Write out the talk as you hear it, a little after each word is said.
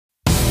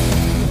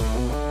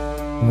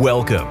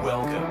Welcome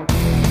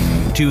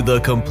to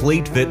the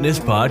Complete Fitness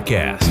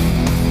Podcast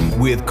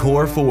with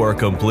Core 4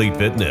 Complete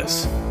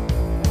Fitness.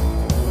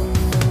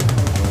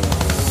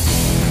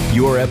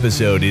 Your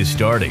episode is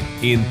starting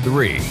in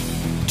 3,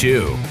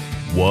 2,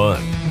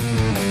 1.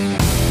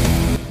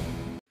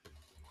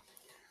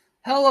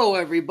 Hello,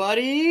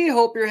 everybody.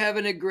 Hope you're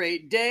having a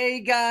great day,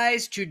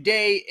 guys.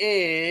 Today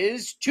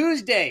is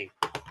Tuesday,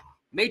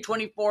 May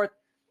 24th.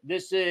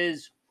 This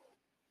is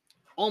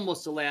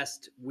almost the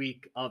last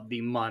week of the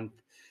month.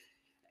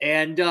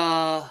 And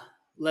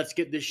let's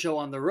get this show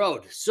on the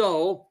road.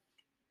 So,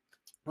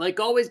 like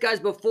always, guys,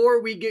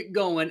 before we get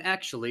going,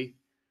 actually,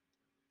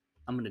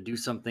 I'm going to do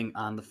something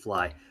on the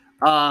fly.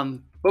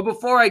 But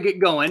before I get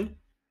going,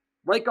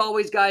 like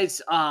always,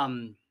 guys,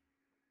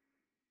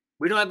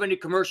 we don't have any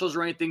commercials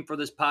or anything for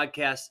this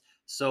podcast.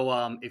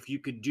 So if you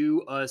could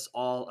do us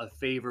all a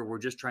favor, we're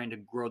just trying to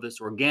grow this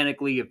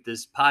organically. If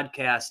this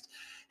podcast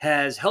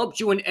has helped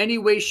you in any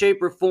way,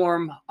 shape, or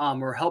form,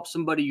 or helped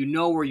somebody you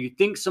know or you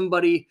think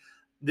somebody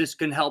this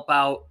can help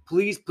out,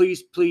 please,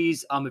 please,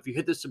 please, if you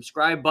hit the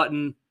subscribe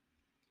button,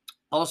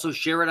 also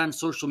share it on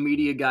social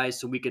media, guys,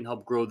 so we can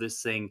help grow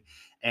this thing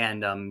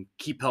and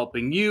keep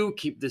helping you,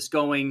 keep this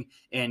going,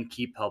 and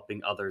keep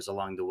helping others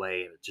along the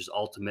way, which is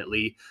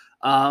ultimately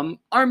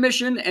our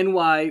mission and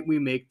why we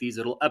make these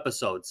little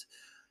episodes.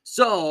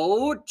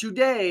 So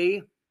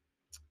today,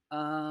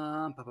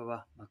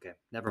 okay,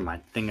 never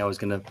mind. The thing I was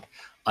going to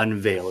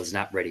unveil is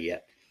not ready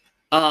yet.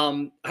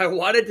 I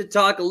wanted to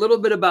talk a little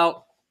bit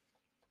about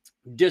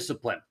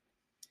discipline.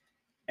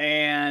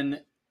 And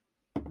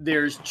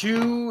there's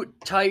two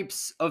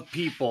types of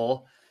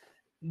people.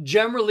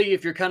 Generally,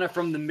 if you're kind of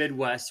from the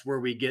Midwest, where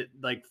we get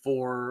like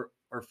 4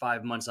 or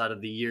 5 months out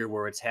of the year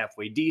where it's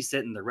halfway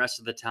decent, and the rest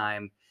of the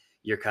time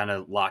you're kind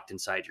of locked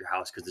inside your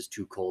house because it's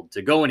too cold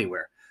to go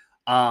anywhere.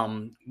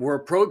 We're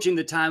approaching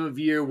the time of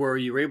year where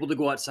you're able to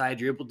go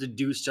outside, you're able to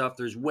do stuff.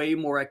 There's way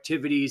more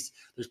activities.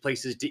 There's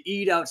places to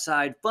eat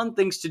outside, fun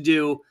things to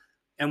do.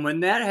 And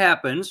when that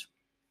happens,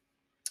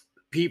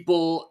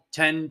 people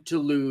tend to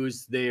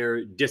lose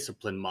their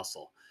discipline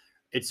muscle.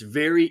 It's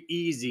very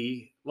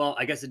easy. Well,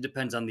 I guess it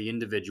depends on the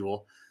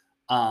individual.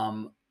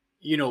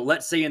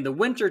 Let's say in the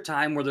winter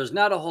time where there's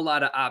not a whole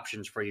lot of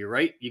options for you,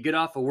 right? You get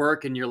off of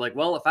work and you're like,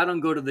 well, if I don't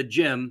go to the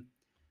gym,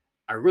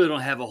 I really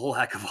don't have a whole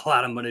heck of a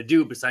lot I'm going to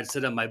do besides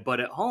sit on my butt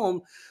at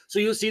home. So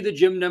you'll see the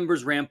gym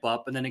numbers ramp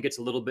up, and then it gets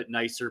a little bit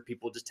nicer.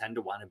 People just tend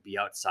to want to be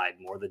outside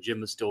more. The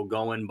gym is still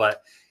going,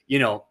 but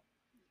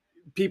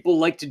people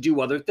like to do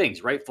other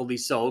things, rightfully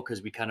so,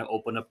 because we kind of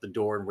open up the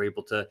door and we're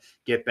able to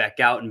get back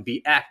out and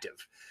be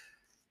active.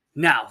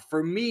 Now,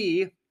 for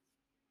me,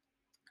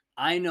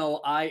 I know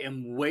I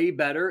am way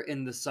better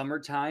in the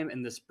summertime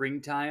and the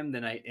springtime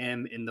than I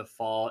am in the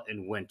fall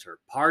and winter.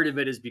 Part of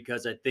it is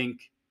because I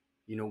think,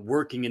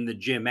 working in the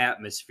gym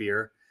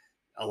atmosphere,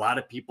 a lot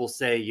of people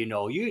say,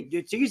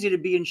 it's easy to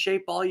be in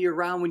shape all year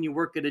round when you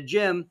work at a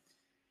gym.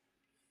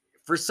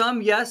 For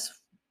some, yes.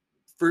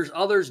 For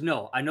others,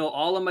 no. I know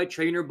all of my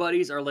trainer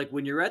buddies are like,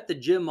 when you're at the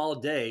gym all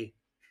day,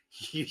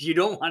 you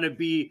don't want to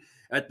be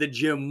at the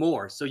gym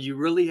more. So you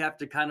really have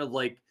to kind of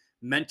like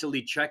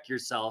mentally check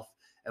yourself.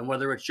 And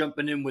whether it's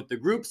jumping in with the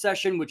group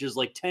session, which is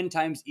like 10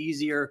 times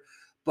easier,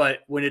 but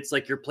when it's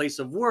like your place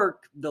of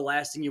work, the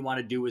last thing you want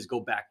to do is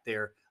go back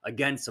there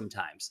again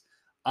sometimes.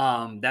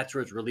 That's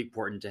where it's really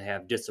important to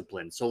have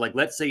discipline. So like,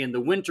 let's say in the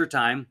winter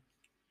time,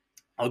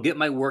 I'll get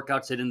my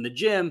workouts in the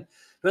gym,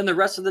 but then the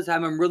rest of the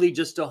time, I'm really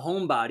just a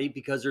homebody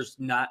because there's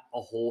not a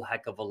whole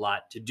heck of a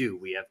lot to do.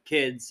 We have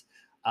kids.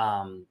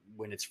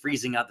 When it's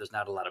freezing out, there's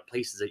not a lot of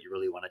places that you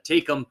really want to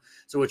take them.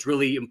 So it's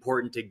really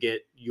important to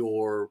get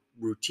your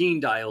routine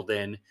dialed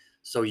in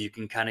so you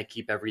can kind of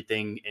keep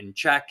everything in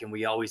check. And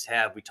we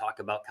talk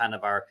about kind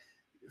of our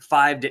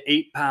 5 to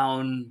 8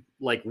 pound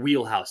like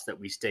wheelhouse that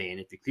we stay in.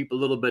 If you creep a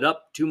little bit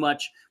up too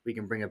much, we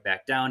can bring it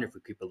back down. If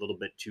we creep a little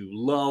bit too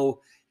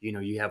low,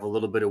 you have a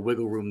little bit of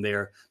wiggle room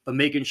there, but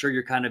making sure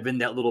you're kind of in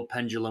that little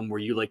pendulum where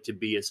you like to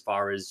be as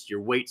far as your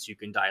weight, so you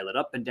can dial it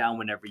up and down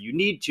whenever you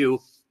need to.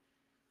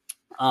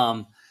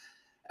 And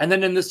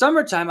then in the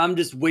summertime, I'm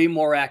just way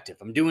more active.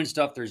 I'm doing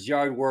stuff. There's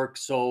yard work.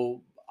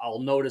 So I'll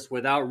notice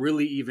without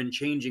really even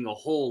changing a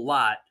whole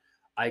lot,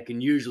 I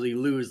can usually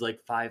lose like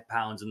 5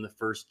 pounds in the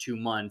first 2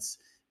 months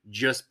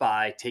just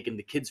by taking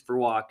the kids for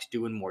walks,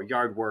 doing more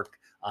yard work,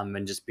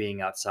 and just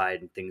being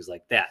outside and things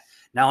like that.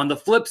 Now, on the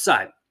flip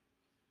side,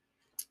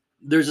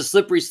 there's a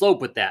slippery slope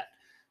with that.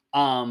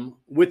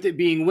 With it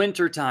being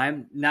winter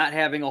time, not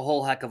having a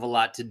whole heck of a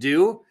lot to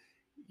do,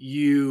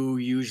 you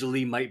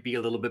usually might be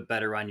a little bit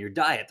better on your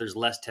diet. There's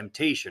less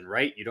temptation,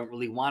 right? You don't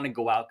really want to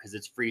go out because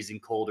it's freezing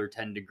cold or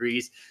 10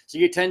 degrees. So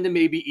you tend to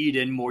maybe eat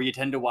in more. You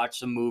tend to watch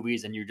some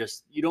movies and you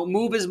don't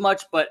move as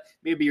much, but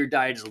maybe your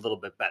diet is a little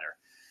bit better.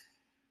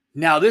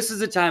 Now, this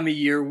is a time of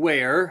year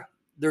where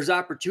there's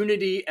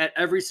opportunity at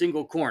every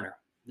single corner.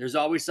 There's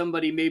always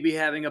somebody maybe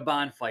having a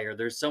bonfire.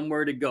 There's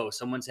somewhere to go.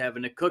 Someone's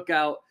having a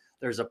cookout.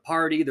 There's a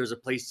party. There's a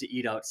place to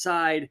eat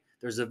outside.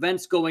 There's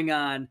events going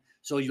on.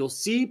 So you'll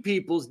see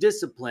people's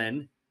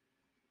discipline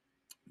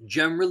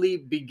generally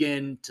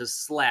begin to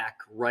slack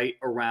right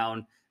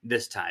around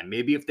this time.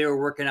 Maybe if they were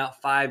working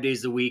out 5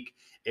 days a week,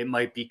 it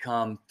might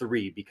become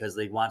 3 because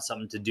they want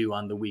something to do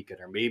on the weekend.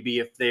 Or maybe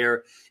if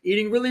they're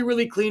eating really,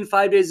 really clean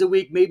 5 days a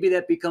week, maybe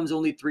that becomes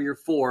only 3 or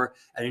 4.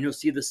 And then you'll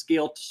see the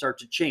scale start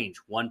to change.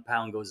 1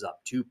 pound goes up,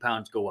 2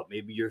 pounds go up.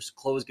 Maybe your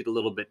clothes get a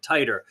little bit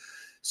tighter.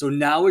 So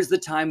now is the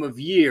time of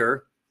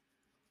year.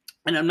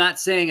 And I'm not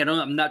saying,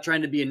 I'm not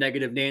trying to be a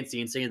negative Nancy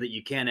and saying that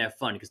you can't have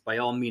fun, because by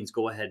all means,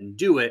 go ahead and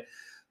do it.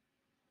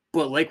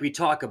 But like we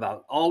talk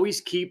about,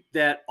 always keep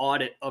that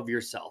audit of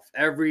yourself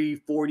every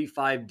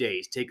 45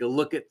 days. Take a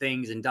look at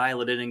things and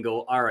dial it in and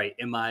go, all right,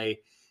 am I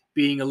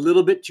being a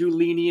little bit too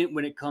lenient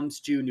when it comes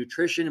to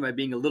nutrition? Am I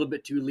being a little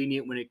bit too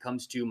lenient when it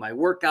comes to my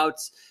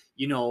workouts?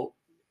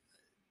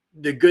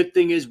 The good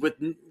thing is with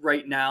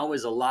right now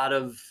is a lot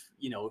of,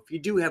 if you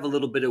do have a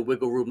little bit of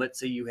wiggle room,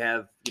 let's say you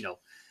have,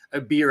 a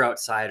beer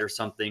outside or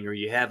something, or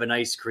you have an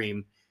ice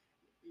cream,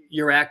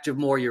 you're active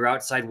more, you're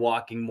outside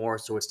walking more,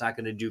 so it's not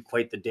going to do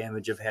quite the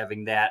damage of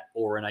having that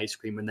or an ice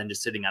cream and then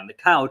just sitting on the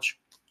couch.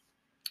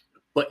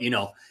 But,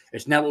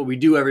 it's not what we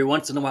do every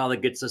once in a while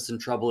that gets us in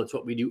trouble. It's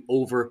what we do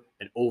over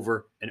and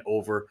over and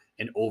over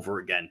and over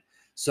again.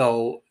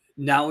 So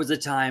now is the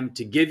time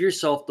to give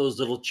yourself those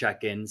little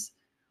check-ins,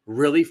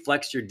 really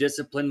flex your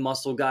discipline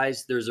muscle,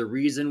 guys. There's a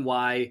reason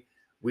why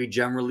we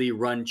generally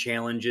run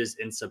challenges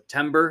in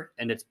September,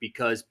 and it's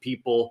because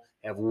people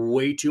have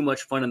way too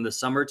much fun in the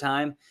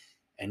summertime.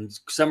 And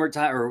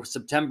summertime or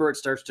September, it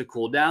starts to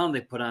cool down.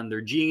 They put on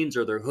their jeans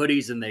or their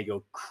hoodies and they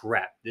go,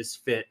 crap, this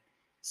fit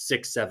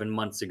 6-7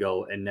 months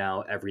ago, and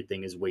now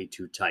everything is way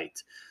too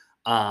tight.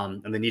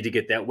 And they need to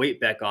get that weight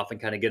back off and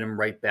kind of get them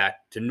right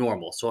back to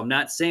normal. So I'm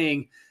not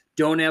saying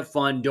don't have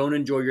fun, don't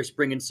enjoy your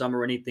spring and summer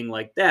or anything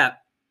like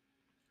that,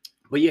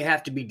 but you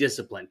have to be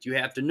disciplined. You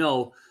have to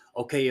know,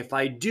 okay, if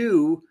I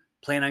do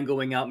plan on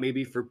going out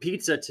maybe for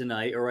pizza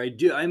tonight, or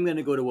I'm going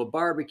to go to a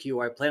barbecue,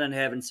 or I plan on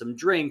having some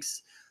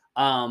drinks,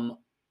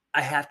 I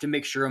have to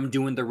make sure I'm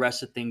doing the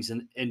rest of things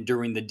and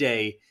during the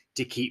day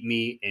to keep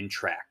me in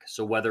track.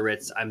 So whether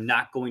it's I'm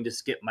not going to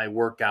skip my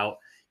workout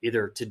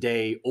either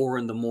today or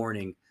in the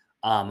morning,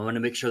 I'm going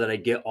to make sure that I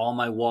get all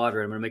my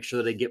water. I'm going to make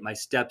sure that I get my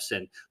steps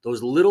in.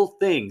 Those little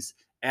things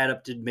add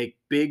up to make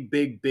big,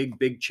 big, big,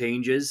 big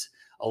changes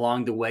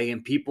along the way.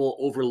 And people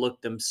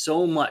overlook them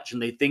so much.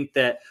 And they think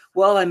that,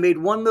 well, I made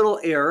one little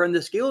error and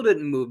the scale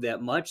didn't move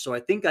that much, so I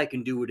think I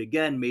can do it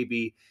again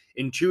maybe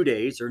in 2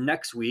 days or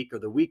next week or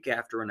the week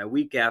after and a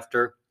week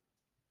after.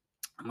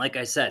 Like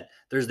I said,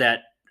 there's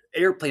that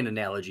airplane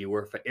analogy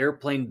where if an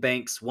airplane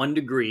banks 1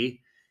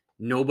 degree,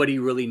 nobody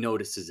really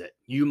notices it.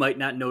 You might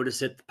not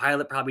notice it. The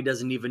pilot probably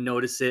doesn't even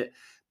notice it.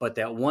 But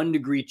that 1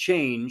 degree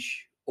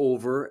change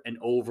over and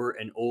over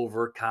and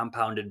over,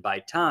 compounded by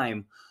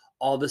time,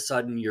 all of a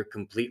sudden you're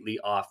completely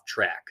off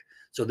track.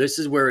 So this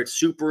is where it's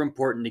super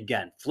important.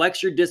 Again,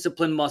 flex your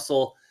discipline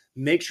muscle.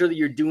 Make sure that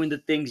you're doing the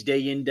things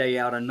day in, day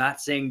out. I'm not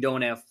saying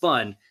don't have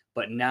fun,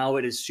 but now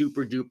it is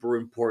super duper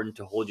important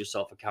to hold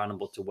yourself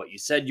accountable to what you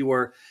said you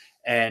were.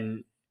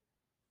 And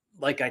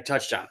like I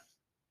touched on,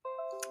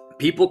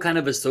 people kind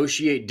of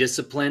associate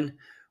discipline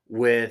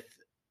with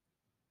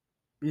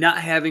not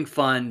having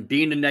fun,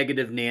 being a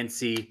negative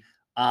Nancy,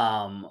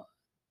 and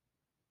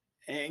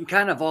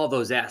kind of all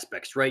those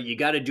aspects, right? You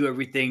got to do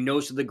everything,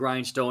 nose to the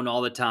grindstone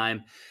all the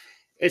time.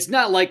 It's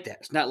not like that.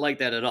 It's not like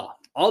that at all.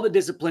 All the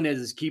discipline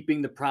is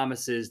keeping the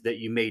promises that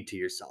you made to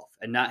yourself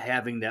and not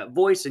having that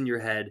voice in your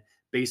head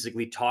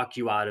basically talk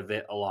you out of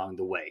it along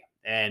the way.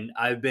 And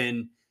I've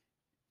been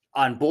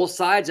on both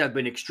sides. I've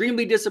been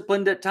extremely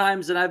disciplined at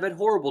times, and I've had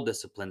horrible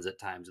disciplines at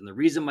times. And the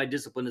reason my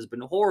discipline has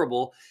been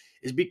horrible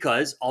is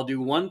because I'll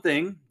do one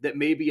thing that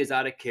maybe is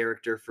out of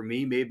character for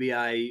me. Maybe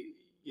I,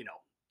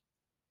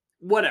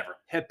 whatever,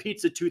 have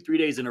pizza 2-3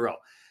 days in a row.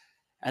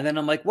 And then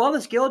I'm like, well,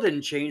 the scale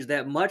didn't change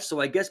that much, so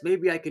I guess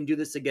maybe I can do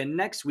this again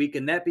next week.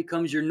 And that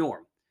becomes your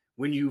norm.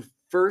 When you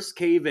first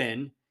cave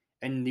in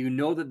and you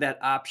know that that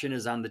option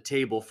is on the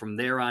table from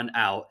there on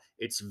out,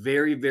 it's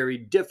very, very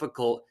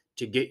difficult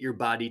to get your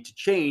body to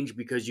change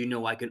because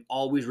I can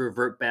always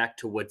revert back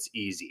to what's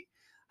easy.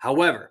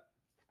 However,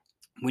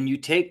 when you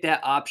take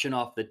that option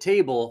off the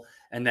table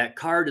and that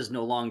card is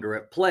no longer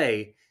at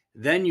play,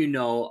 then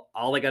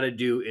all I got to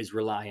do is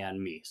rely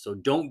on me. So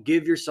don't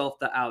give yourself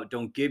the out.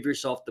 Don't give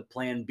yourself the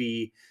plan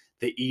B,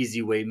 the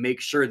easy way.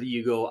 Make sure that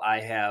you go,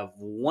 I have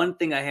one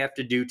thing I have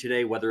to do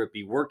today, whether it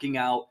be working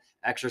out,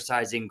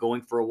 exercising,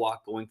 going for a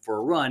walk, going for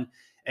a run,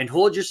 and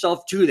hold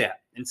yourself to that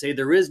and say,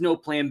 there is no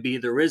plan B.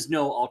 There is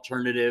no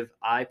alternative.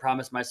 I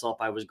promised myself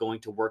I was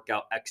going to work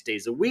out X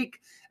days a week,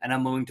 and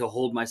I'm going to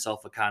hold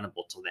myself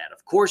accountable to that.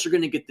 Of course, you're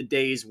going to get the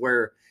days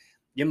where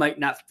you might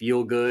not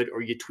feel good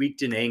or you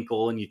tweaked an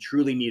ankle and you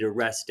truly need a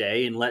rest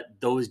day, and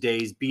let those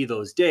days be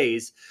those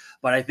days.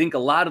 But I think a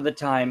lot of the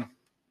time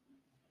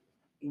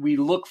we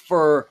look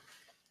for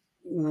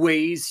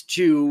ways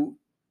to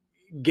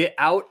get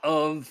out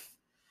of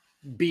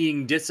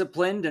being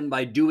disciplined. And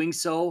by doing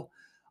so,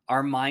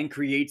 our mind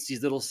creates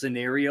these little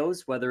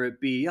scenarios, whether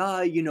it be,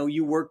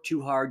 you work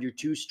too hard, you're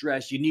too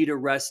stressed, you need a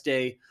rest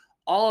day,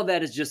 all of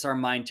that is just our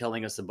mind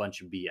telling us a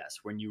bunch of BS.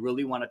 When you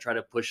really want to try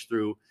to push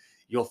through,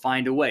 you'll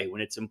find a way.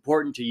 When it's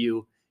important to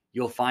you,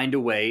 you'll find a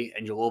way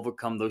and you'll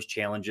overcome those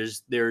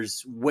challenges.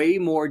 There's way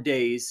more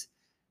days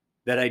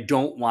that I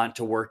don't want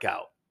to work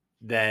out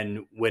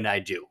than when I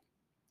do.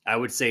 I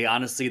would say,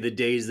 honestly, the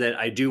days that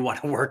I do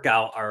want to work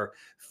out are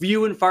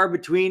few and far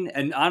between.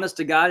 And honest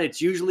to God,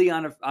 it's usually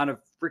on a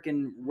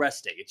freaking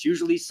rest day. It's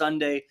usually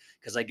Sunday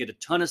because I get a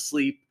ton of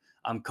sleep.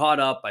 I'm caught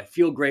up. I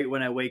feel great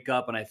when I wake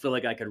up and I feel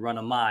like I could run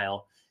a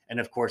mile. And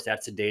of course,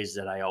 that's the days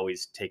that I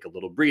always take a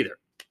little breather.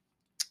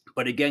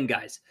 But again,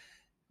 guys,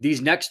 these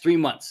next 3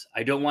 months,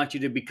 I don't want you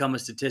to become a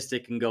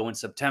statistic and go in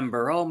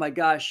September, oh my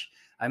gosh,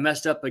 I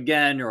messed up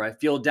again, or I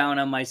feel down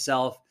on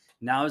myself.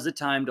 Now is the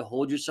time to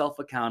hold yourself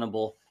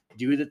accountable,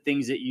 do the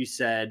things that you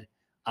said,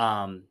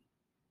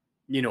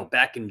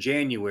 back in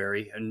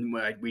January. And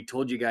we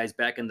told you guys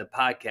back in the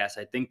podcast,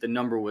 I think the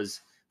number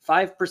was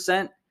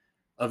 5%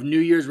 of New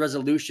Year's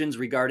resolutions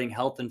regarding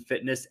health and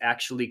fitness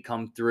actually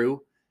come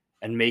through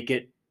and make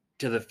it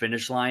to the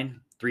finish line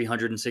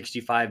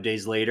 365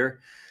 days later.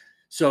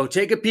 So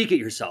take a peek at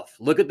yourself.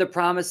 Look at the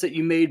promise that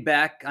you made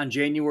back on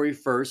January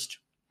 1st.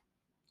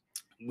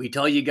 We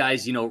tell you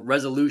guys,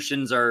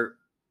 resolutions are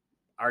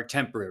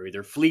temporary.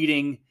 They're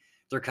fleeting.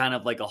 They're kind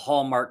of like a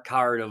Hallmark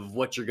card of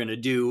what you're going to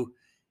do.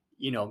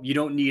 You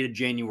don't need a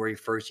January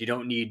 1st. You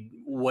don't need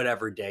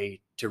whatever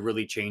day to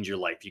really change your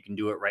life. You can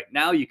do it right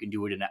now. You can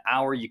do it in an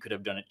hour. You could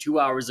have done it 2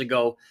 hours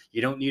ago.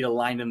 You don't need a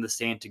line in the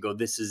sand to go,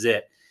 this is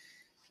it.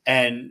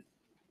 And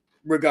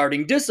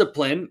regarding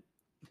discipline,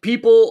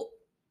 people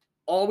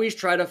always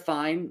try to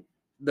find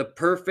the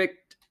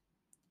perfect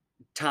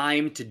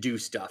time to do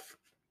stuff.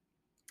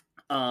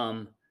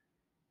 And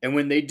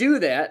when they do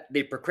that,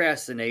 they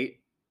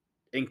procrastinate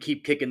and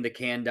keep kicking the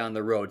can down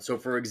the road. So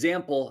for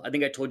example, I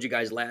think I told you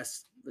guys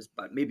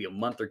maybe a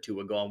month or two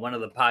ago on one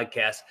of the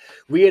podcasts,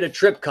 we had a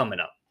trip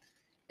coming up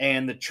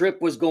and the trip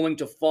was going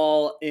to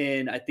fall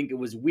in, I think it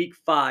was week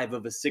 5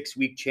 of a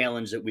 6-week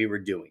challenge that we were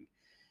doing.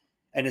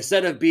 And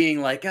instead of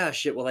being like,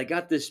 shit, well, I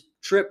got this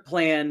trip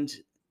planned,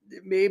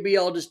 maybe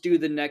I'll just do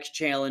the next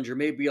challenge, or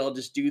maybe I'll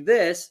just do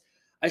this.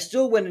 I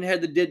still went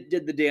ahead and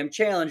did the damn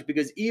challenge,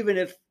 because even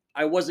if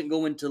I wasn't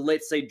going to,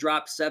 let's say,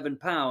 drop 7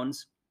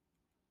 pounds,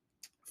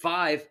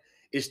 5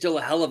 is still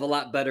a hell of a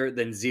lot better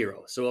than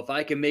 0. So if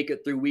I can make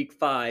it through week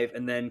 5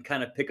 and then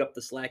kind of pick up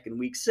the slack in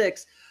week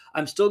 6,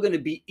 I'm still going to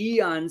be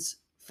eons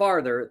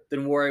farther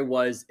than where I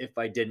was if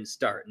I didn't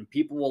start. And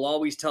people will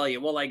always tell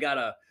you, well, I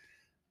got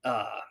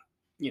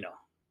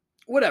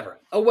whatever,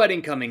 a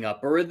wedding coming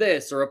up, or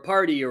this, or a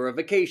party, or a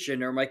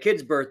vacation, or my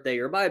kid's birthday,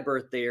 or my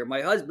birthday, or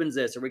my husband's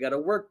this, or we got a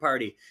work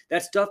party.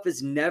 That stuff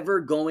is never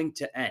going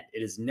to end.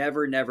 It is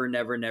never, never,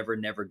 never, never,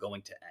 never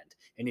going to end.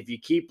 And if you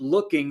keep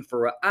looking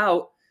for an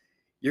out,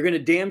 you're going to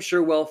damn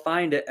sure well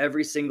find it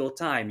every single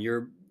time.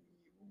 Your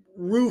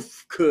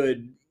roof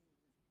could,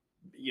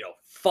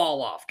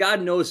 fall off.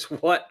 God knows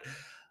what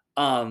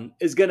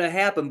is going to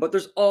happen, but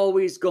there's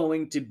always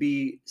going to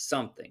be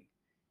something.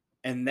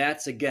 And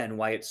that's, again,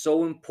 why it's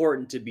so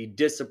important to be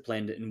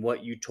disciplined in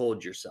what you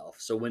told yourself.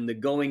 So when the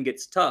going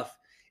gets tough,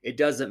 it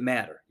doesn't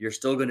matter. You're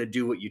still going to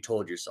do what you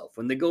told yourself.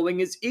 When the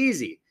going is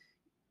easy,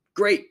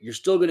 great. You're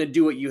still going to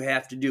do what you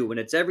have to do. When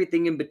it's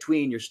everything in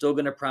between, you're still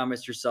going to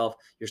promise yourself,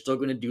 you're still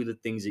going to do the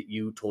things that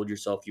you told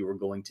yourself you were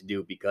going to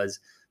do, because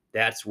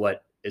that's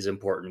what is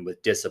important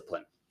with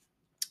discipline.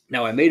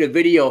 Now, I made a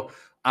video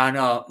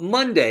on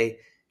Monday,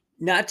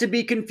 not to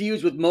be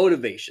confused with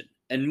motivation.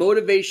 And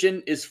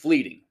motivation is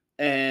fleeting.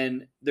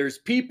 And there's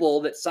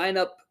people that sign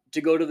up to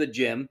go to the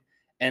gym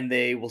and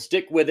they will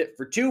stick with it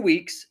for 2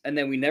 weeks, and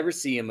then we never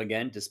see them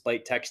again,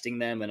 despite texting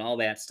them and all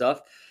that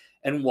stuff.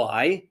 And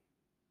why?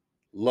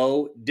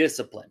 Low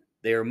discipline.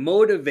 They are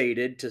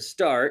motivated to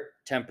start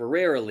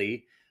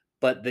temporarily,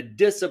 but the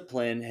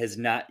discipline has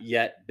not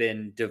yet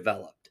been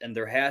developed. And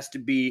there has to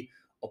be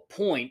a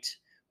point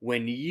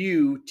when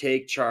you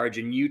take charge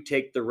and you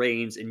take the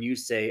reins and you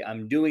say,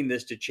 I'm doing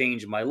this to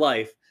change my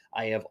life.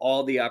 I have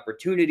all the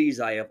opportunities.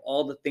 I have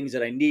all the things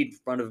that I need in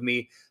front of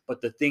me, but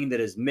the thing that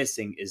is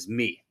missing is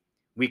me.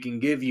 We can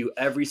give you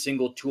every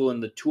single tool in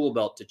the tool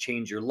belt to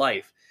change your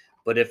life.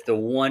 But if the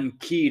one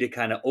key to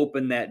kind of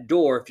open that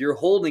door, if you're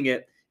holding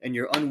it and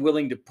you're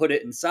unwilling to put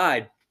it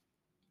inside,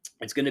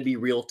 it's going to be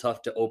real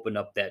tough to open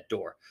up that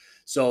door.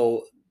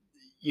 So,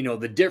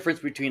 the difference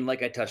between,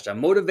 like I touched on,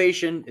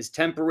 motivation is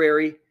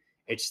temporary.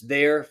 It's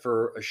there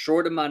for a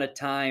short amount of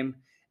time,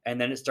 and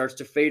then it starts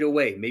to fade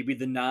away. Maybe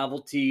the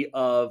novelty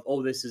of,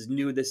 oh, this is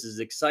new, this is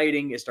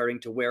exciting, is starting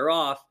to wear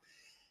off.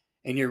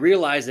 And you're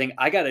realizing,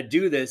 I got to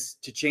do this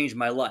to change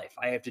my life.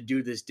 I have to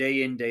do this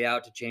day in, day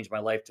out to change my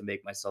life, to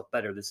make myself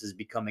better. This is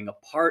becoming a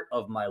part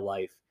of my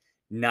life,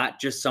 not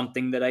just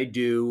something that I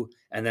do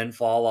and then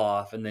fall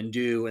off, and then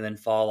do and then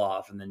fall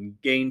off, and then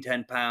gain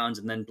 10 pounds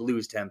and then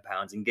lose 10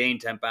 pounds and gain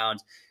 10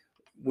 pounds.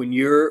 When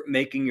you're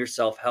making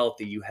yourself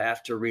healthy, you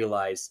have to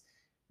realize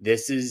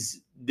this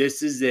is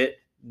it.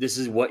 This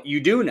is what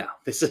you do now.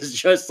 This is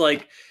just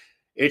like,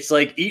 It's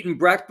like eating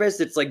breakfast.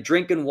 It's like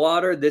drinking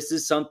water. This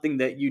is something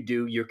that you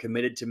do. You're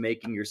committed to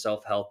making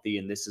yourself healthy,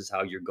 and this is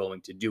how you're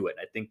going to do it.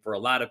 I think for a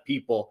lot of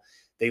people,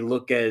 they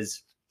look at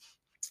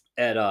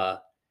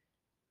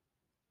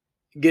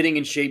getting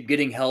in shape,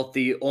 getting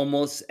healthy,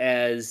 almost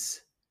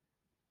as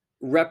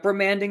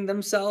reprimanding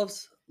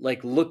themselves.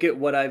 Like, look at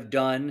what I've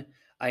done.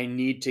 I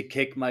need to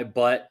kick my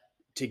butt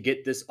to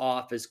get this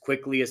off as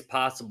quickly as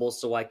possible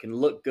so I can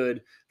look good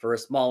for a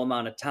small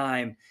amount of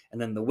time. And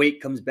then the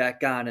weight comes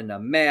back on and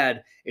I'm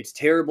mad. It's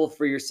terrible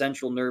for your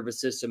central nervous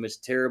system. It's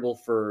terrible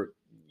for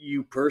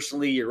you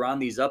personally. You're on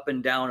these up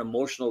and down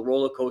emotional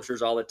roller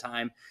coasters all the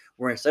time,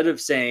 where instead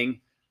of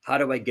saying, how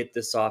do I get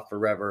this off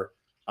forever?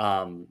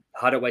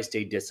 How do I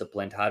stay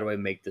disciplined? How do I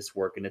make this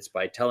work? And it's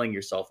by telling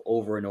yourself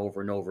over and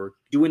over and over,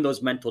 doing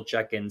those mental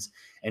check-ins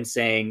and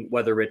saying,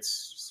 whether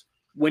it's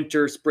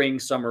winter, spring,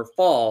 summer,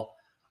 fall,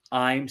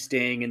 I'm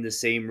staying in the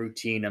same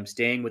routine. I'm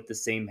staying with the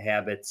same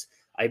habits.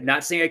 I'm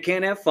not saying I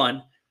can't have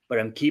fun, but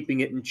I'm keeping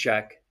it in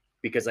check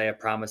because I have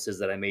promises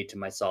that I made to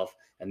myself.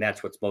 And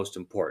that's what's most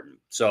important.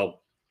 So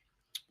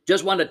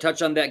just wanted to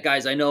touch on that,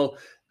 guys. I know,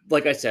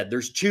 like I said,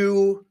 there's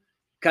two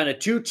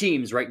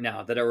teams right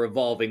now that are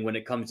evolving when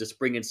it comes to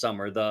spring and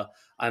summer.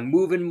 I'm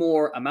moving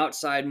more, I'm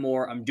outside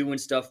more, I'm doing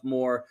stuff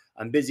more,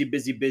 I'm busy,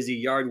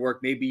 yard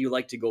work. Maybe you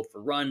like to go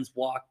for runs,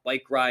 walk,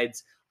 bike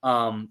rides.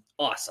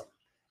 Awesome.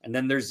 And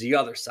then there's the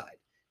other side.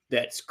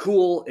 That's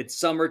cool. It's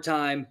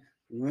summertime.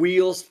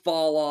 Wheels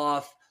fall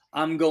off.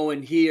 I'm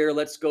going here.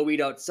 Let's go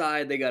eat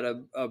outside. They got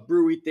a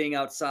brewery thing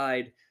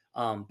outside,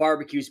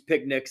 barbecues,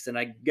 picnics. And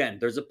again,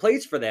 there's a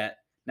place for that.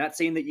 Not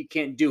saying that you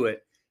can't do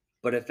it,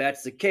 but if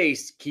that's the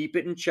case, keep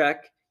it in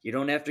check. You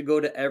don't have to go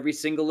to every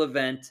single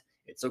event.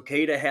 It's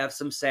okay to have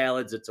some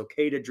salads. It's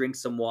okay to drink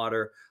some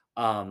water,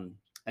 and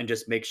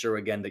just make sure,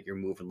 again, that you're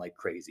moving like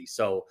crazy.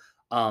 So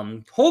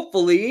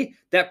hopefully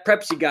that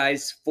preps you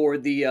guys for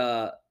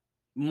the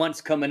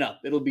months coming up.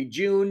 It'll be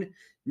June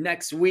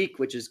next week,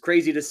 which is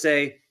crazy to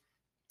say.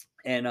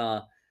 And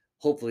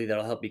hopefully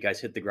that'll help you guys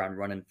hit the ground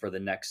running for the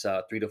next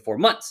 3 to 4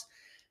 months.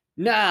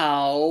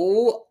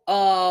 Now,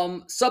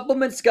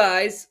 supplements,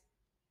 guys.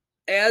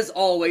 As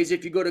always,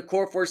 if you go to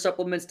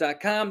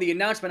core4supplements.com, the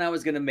announcement I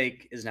was going to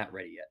make is not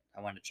ready yet. I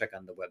want to check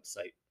on the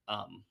website,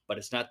 but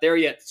it's not there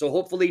yet. So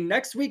hopefully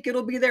next week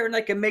it'll be there and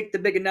I can make the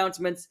big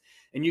announcements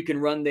and you can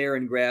run there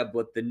and grab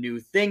what the new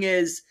thing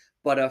is.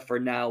 But for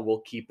now,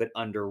 we'll keep it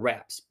under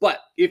wraps. But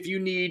if you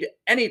need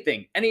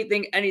anything,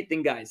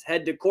 guys,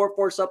 head to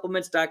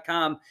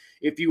core4supplements.com.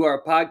 If you are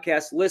a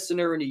podcast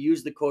listener and you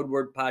use the code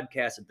word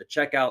podcast at the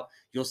checkout,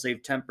 you'll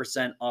save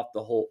 10% off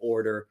the whole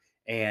order.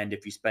 And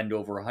if you spend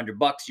over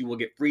 $100, you will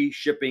get free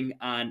shipping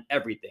on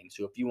everything.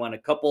 So if you want a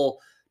couple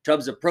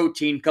tubs of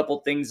protein, couple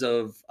things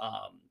of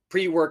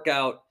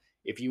pre-workout,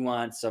 if you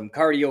want some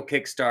cardio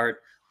kickstart,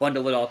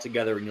 bundle it all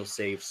together and you'll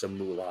save some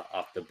moolah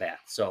off the bat.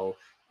 So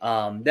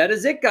that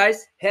is it,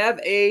 guys. Have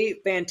a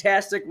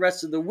fantastic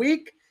rest of the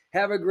week.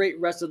 Have a great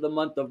rest of the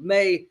month of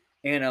May.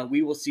 And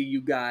we will see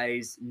you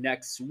guys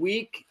next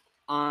week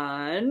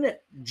on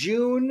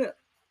June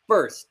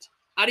 1st.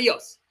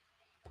 Adios.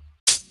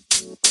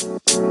 You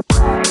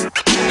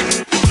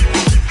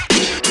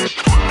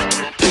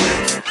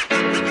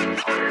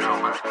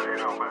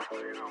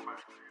know, man.